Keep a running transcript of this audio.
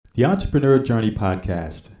The Entrepreneur Journey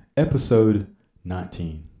Podcast, Episode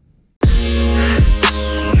 19.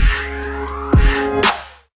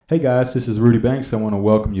 Hey guys, this is Rudy Banks. I want to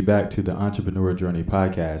welcome you back to the Entrepreneur Journey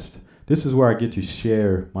Podcast. This is where I get to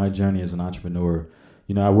share my journey as an entrepreneur.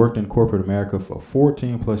 You know, I worked in corporate America for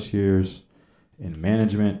 14 plus years in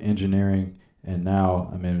management, engineering, and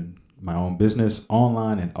now I'm in my own business,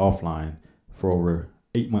 online and offline, for over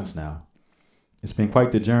 8 months now. It's been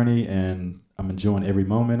quite the journey, and I'm enjoying every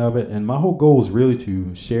moment of it. And my whole goal is really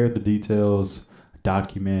to share the details,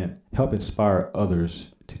 document, help inspire others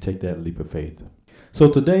to take that leap of faith. So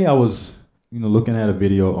today I was, looking at a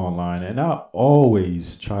video online, and I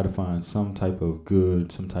always try to find some type of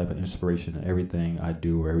good, some type of inspiration in everything I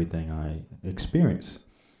do or everything I experience.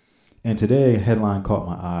 And today a headline caught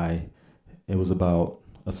my eye. It was about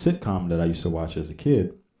a sitcom that I used to watch as a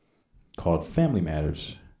kid called Family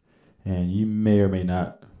Matters. And you may or may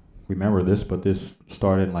not remember this, but this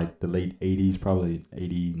started in like the late 80s, probably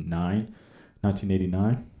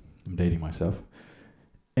 1989. I'm dating myself.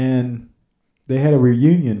 And they had a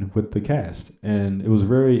reunion with the cast, and it was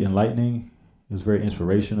very enlightening. It was very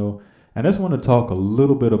inspirational. And I just want to talk a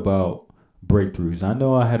little bit about breakthroughs. I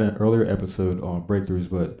know I had an earlier episode on breakthroughs,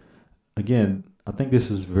 but again, I think this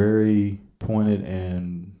is very pointed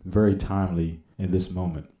and very timely in this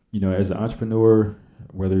moment. As an entrepreneur,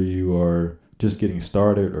 whether you are just getting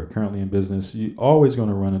started or currently in business, you're always going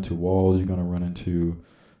to run into walls. You're going to run into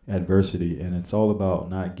adversity, and it's all about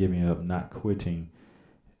not giving up, not quitting,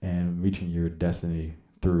 and reaching your destiny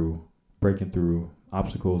through breaking through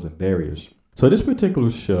obstacles and barriers. So this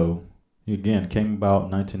particular show, again, came about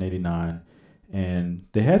in 1989, and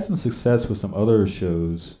they had some success with some other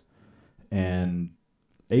shows, and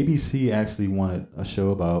ABC actually wanted a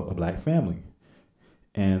show about a black family.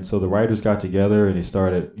 And so the writers got together and they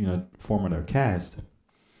started, forming their cast.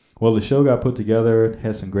 Well, the show got put together,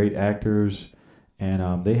 had some great actors,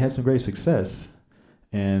 and they had some great success.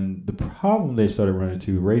 And the problem they started running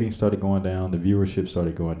into, ratings started going down, the viewership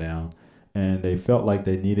started going down, and they felt like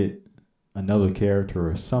they needed another character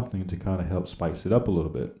or something to kind of help spice it up a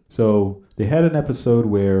little bit. So they had an episode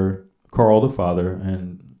where Carl, the father,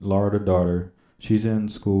 and Laura, the daughter, she's in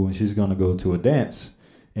school and she's going to go to a dance.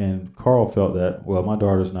 And Carl felt that, well, my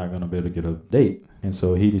daughter's not going to be able to get a date. And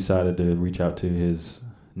so he decided to reach out to his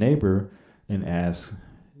neighbor and ask,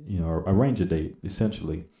 arrange a date,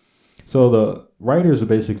 essentially. So the writers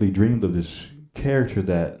basically dreamed of this character,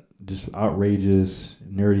 that just outrageous,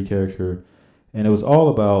 nerdy character. And it was all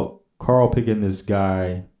about Carl picking this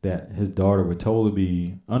guy that his daughter would totally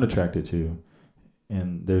be unattracted to.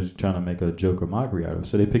 And they're just trying to make a joke or mockery out of it.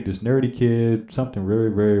 So they picked this nerdy kid, something very,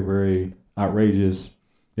 very, very outrageous.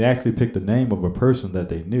 They actually picked the name of a person that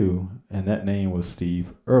they knew, and that name was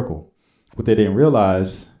Steve Urkel. What they didn't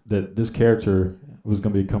realize, that this character was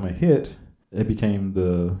going to become a hit. It became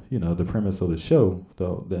the premise of the show,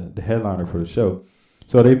 the headliner for the show.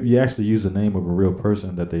 So you actually used the name of a real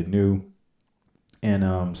person that they knew.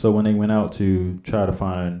 And so when they went out to try to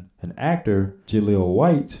find an actor, Jaleel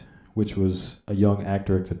White, which was a young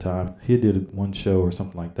actor at the time, he did one show or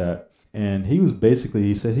something like that. And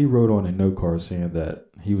he said he wrote on a note card saying that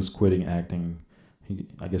he was quitting acting.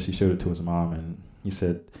 I guess he showed it to his mom, and he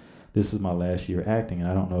said, "This is my last year acting,"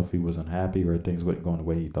 and I don't know if he was unhappy or things weren't going the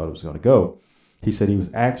way he thought it was going to go. He said he was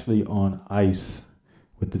actually on ice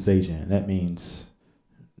with his agent, and that means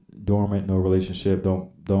dormant, no relationship,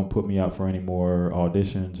 don't put me out for any more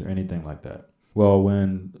auditions or anything like that. Well,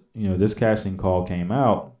 when this casting call came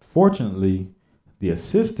out, fortunately, the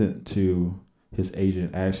assistant to his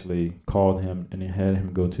agent actually called him and had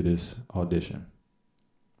him go to this audition.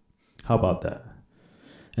 How about that?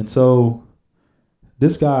 And so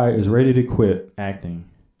this guy is ready to quit acting.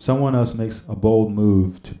 Someone else makes a bold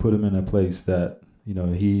move to put him in a place that,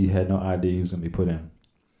 he had no idea he was going to be put in.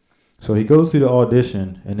 So he goes through the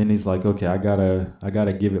audition, and then he's like, okay, I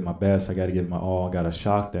gotta give it my best. I gotta give it my all. I gotta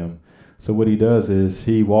shock them. So what he does is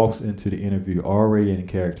he walks into the interview already in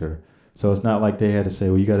character. So it's not like they had to say,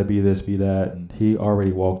 well, you got to be this, be that. And he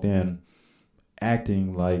already walked in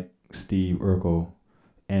acting like Steve Urkel.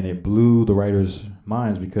 And it blew the writers'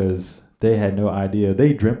 minds because they had no idea.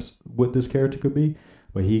 They dreamt what this character could be,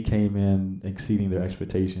 but he came in exceeding their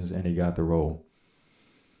expectations, and he got the role.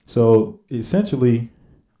 So essentially,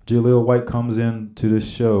 Jaleel White comes into this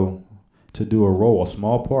show to do a role, a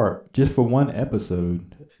small part, just for one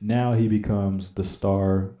episode. Now he becomes the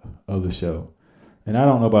star of the show. And I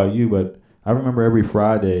don't know about you, but I remember every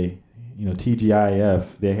Friday,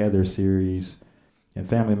 TGIF, they had their series, and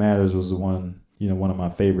Family Matters was the one, one of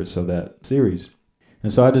my favorites of that series.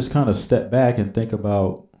 And so I just kind of step back and think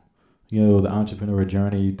about, the entrepreneur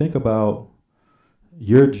journey. Think about,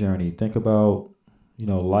 your journey. Think about,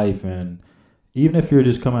 life. And even if you're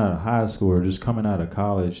just coming out of high school or just coming out of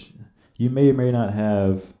college, you may or may not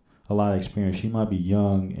have a lot of experience. You might be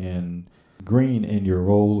young and green in your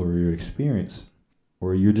role or your experience,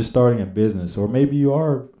 or you're just starting a business, or maybe you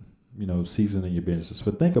are, seasoned in your business.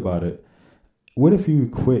 But think about it. What if you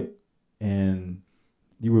quit and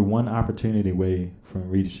you were one opportunity away from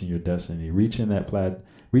reaching your destiny, reaching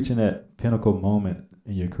that pinnacle moment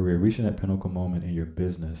in your career, reaching that pinnacle moment in your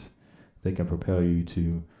business that can propel you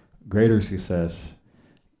to greater success,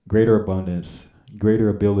 greater abundance, greater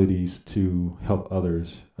abilities to help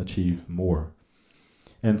others achieve more.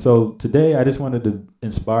 And so today I just wanted to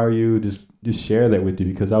inspire you, just share that with you,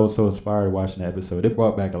 because I was so inspired watching the episode. It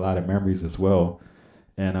brought back a lot of memories as well.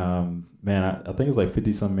 And man, I think it's like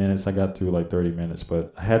 50 some minutes. I got through like 30 minutes,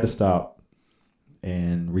 but I had to stop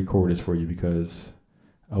and record this for you because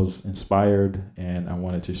I was inspired and I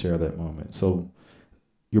wanted to share that moment. So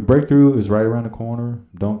your breakthrough is right around the corner.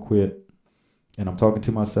 Don't quit. And I'm talking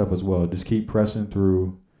to myself as well. Just keep pressing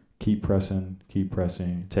through, keep pressing,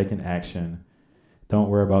 taking action. Don't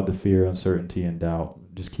worry about the fear, uncertainty, and doubt.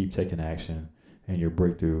 Just keep taking action, and your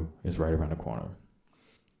breakthrough is right around the corner.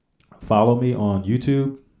 Follow me on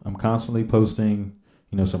YouTube. I'm constantly posting,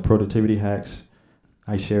 some productivity hacks.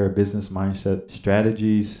 I share business mindset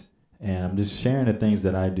strategies, and I'm just sharing the things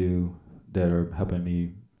that I do that are helping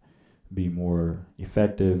me be more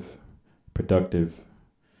effective, productive,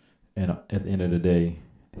 and at the end of the day,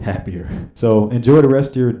 happier. So enjoy the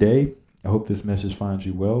rest of your day. I hope this message finds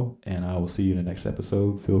you well, and I will see you in the next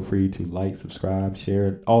episode. Feel free to like, subscribe,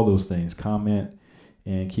 share, all those things, comment,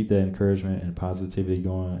 and keep that encouragement and positivity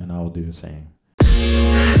going, and I will do the same.